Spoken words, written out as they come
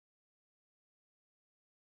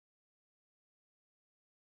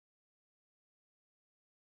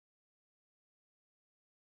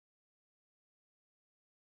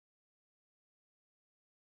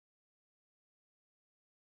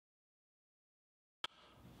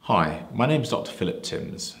Hi, my name is Dr. Philip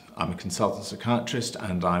Timms. I'm a consultant psychiatrist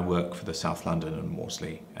and I work for the South London and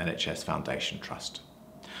Maudsley NHS Foundation Trust.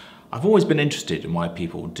 I've always been interested in why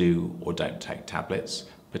people do or don't take tablets,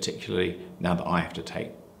 particularly now that I have to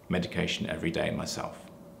take medication every day myself.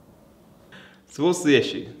 So what's the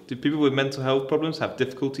issue? Do people with mental health problems have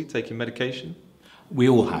difficulty taking medication? We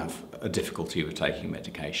all have a difficulty with taking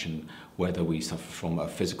medication, whether we suffer from a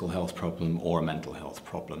physical health problem or a mental health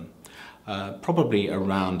problem. Probably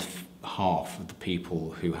around half of the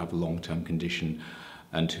people who have a long-term condition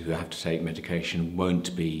and who have to take medication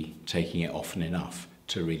won't be taking it often enough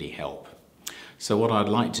to really help. So what I'd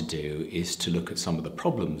like to do is to look at some of the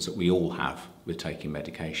problems that we all have with taking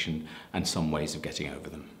medication and some ways of getting over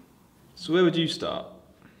them. So where would you start?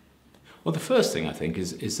 Well, the first thing I think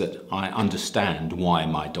is that I understand why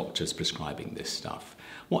my doctor's prescribing this stuff.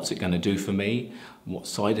 What's it going to do for me? What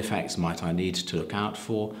side effects might I need to look out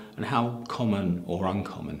for? And how common or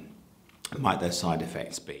uncommon might those side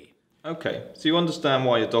effects be? Okay, so you understand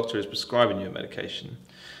why your doctor is prescribing you a medication,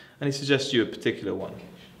 and he suggests you a particular one.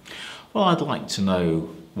 Well, I'd like to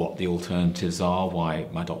know what the alternatives are, why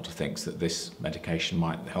my doctor thinks that this medication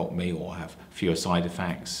might help me or have fewer side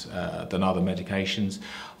effects than other medications.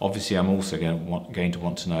 Obviously, I'm also going to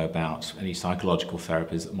want to know about any psychological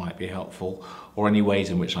therapies that might be helpful or any ways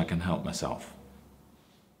in which I can help myself.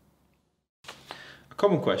 A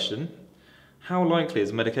common question: how likely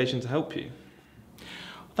is a medication to help you?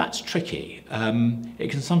 That's tricky. It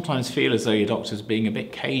can sometimes feel as though your doctor's being a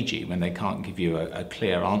bit cagey when they can't give you a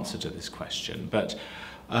clear answer to this question, but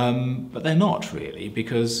they're not really,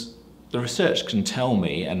 because the research can tell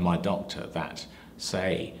me and my doctor that,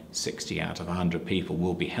 say, 60 out of 100 people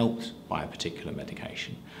will be helped by a particular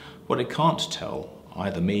medication. What it can't tell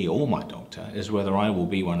either me or my doctor is whether I will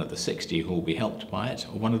be one of the 60 who will be helped by it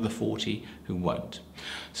or one of the 40 who won't.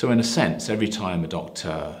 So in a sense, every time a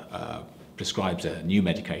doctor prescribes a new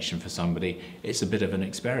medication for somebody, it's a bit of an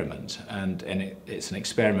experiment, and it's an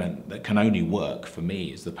experiment that can only work for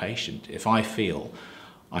me as the patient if I feel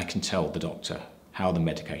I can tell the doctor how the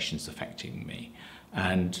medication's affecting me,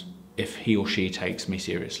 and if he or she takes me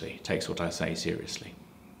seriously, takes what I say seriously.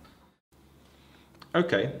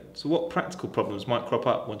 Okay, so what practical problems might crop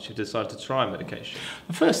up once you decide to try medication?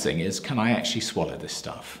 The first thing is, can I actually swallow this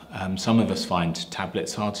stuff? Some of us find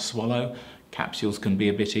tablets hard to swallow. Capsules can be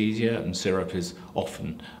a bit easier, and syrup is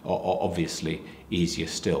often, obviously, easier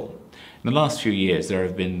still. In the last few years, there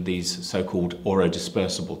have been these so-called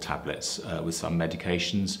orodispersible tablets with some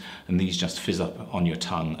medications, and these just fizz up on your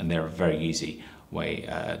tongue, and they're a very easy way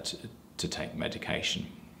to take medication.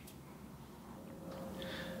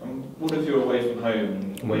 What if you're away from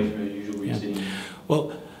home, away from your usual routine? Yeah.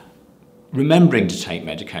 Well, remembering to take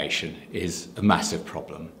medication is a massive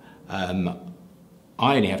problem.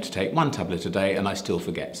 I only have to take one tablet a day and I still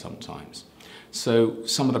forget sometimes. So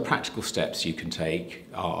some of the practical steps you can take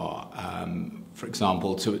are, for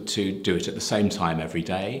example, to do it at the same time every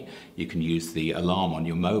day. You can use the alarm on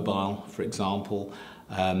your mobile, for example,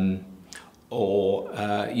 or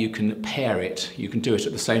you can pair it. You can do it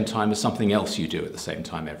at the same time as something else you do at the same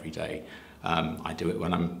time every day. I do it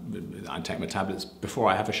when I take my tablets before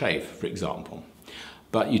I have a shave, for example.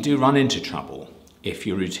 But you do run into trouble if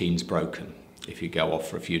your routine's broken, if you go off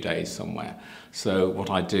for a few days somewhere. So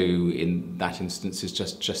what I do in that instance is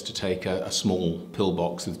just to take a small pill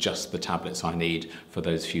box with just the tablets I need for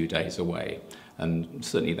those few days away. And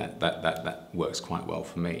certainly that works quite well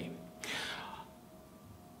for me.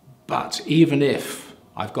 But even if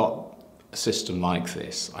I've got a system like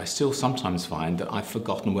this, I still sometimes find that I've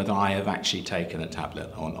forgotten whether I have actually taken a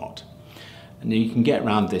tablet or not. And you can get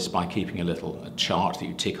around this by keeping a chart that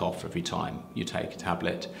you tick off every time you take a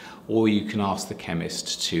tablet, or you can ask the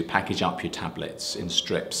chemist to package up your tablets in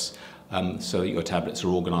strips so that your tablets are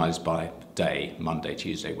organised by day, Monday,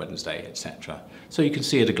 Tuesday, Wednesday, etc. So you can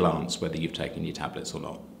see at a glance whether you've taken your tablets or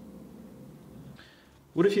not.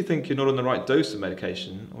 What if you think you're not on the right dose of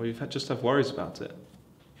medication, or you just have worries about it?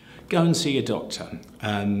 Go and see your doctor.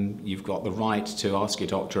 You've got the right to ask your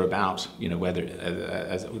doctor about, whether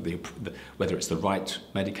it's the right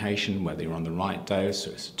medication, whether you're on the right dose,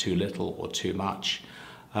 or it's too little or too much.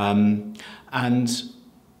 And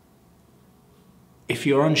if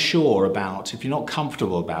you're unsure if you're not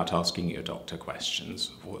comfortable about asking your doctor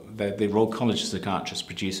questions, the Royal College of Psychiatrists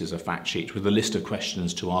produces a fact sheet with a list of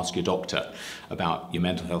questions to ask your doctor about your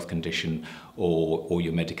mental health condition or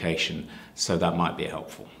your medication, so that might be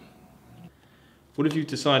helpful. What if you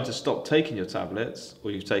decide to stop taking your tablets,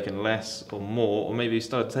 or you've taken less or more, or maybe you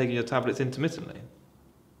started taking your tablets intermittently?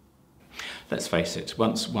 Let's face it,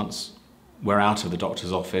 once we're out of the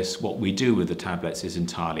doctor's office, what we do with the tablets is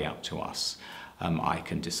entirely up to us. I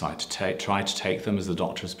can decide to try to take them as the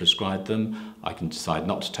doctor has prescribed them. I can decide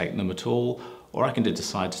not to take them at all, or I can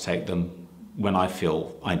decide to take them when I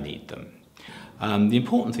feel I need them. The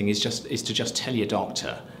important thing is to just tell your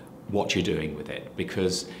doctor what you're doing with it,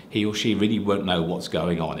 because he or she really won't know what's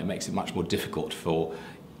going on. It makes it much more difficult for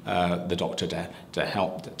the doctor to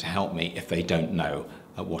help me if they don't know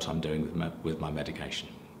what I'm doing with my medication.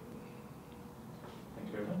 Thank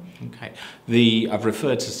you very much. Okay. I've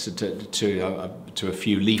referred to a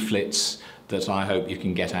few leaflets that I hope you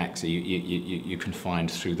can get access. You can find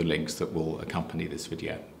through the links that will accompany this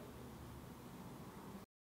video.